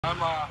I'm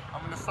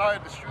on the side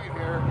of the street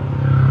here.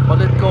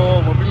 Palit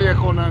ko, mabili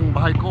ako ng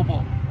Bahay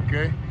Kubo.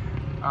 Okay?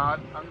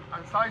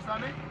 Ang size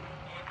na 8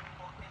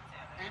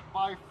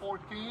 by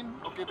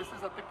 14. Okay, this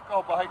is a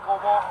typical Bahay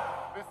Kubo.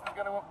 This is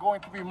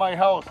going to be my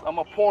house. I'm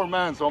a poor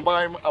man, so I'm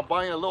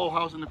buying a little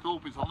house in the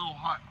Philippines, a little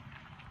hut.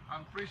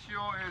 Ang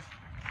presyo is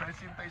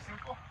 65.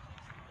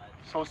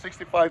 So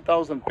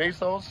 65,000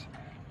 pesos,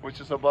 which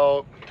is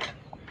about,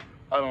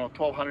 I don't know,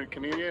 1,200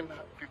 Canadian,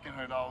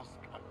 $1,500.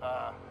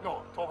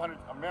 No, 1,200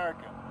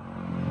 American,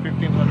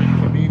 1,500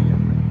 Canadian.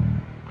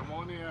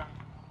 Ammonia.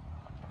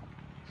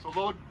 So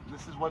load,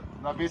 this is what,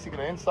 now basically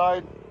the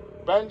inside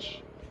bench.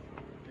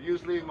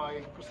 Usually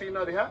my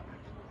kusina diha,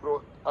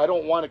 but I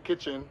don't want a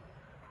kitchen,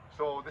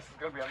 so this is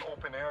gonna be an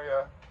open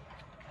area.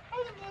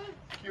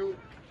 Cute.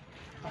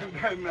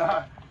 And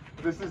then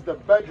this is the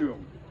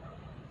bedroom.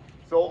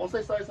 So what's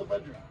the size of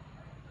bedroom?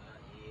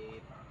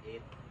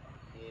 8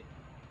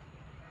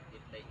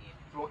 by 8.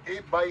 So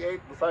 8 by 8,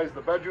 the size of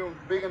the bedroom,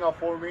 big enough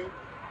for me.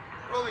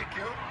 Really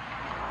cute.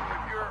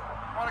 If you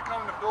want to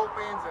come to the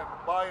Philippines and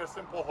buy a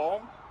simple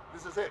home,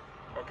 this is it.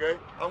 Okay,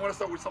 I'm gonna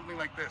start with something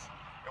like this.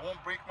 It won't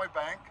break my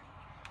bank,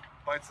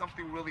 but it's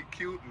something really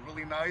cute and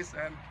really nice,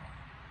 and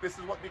this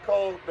is what we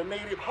call the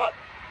native hut,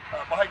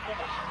 Bahay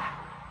Kubo.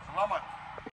 Salamat.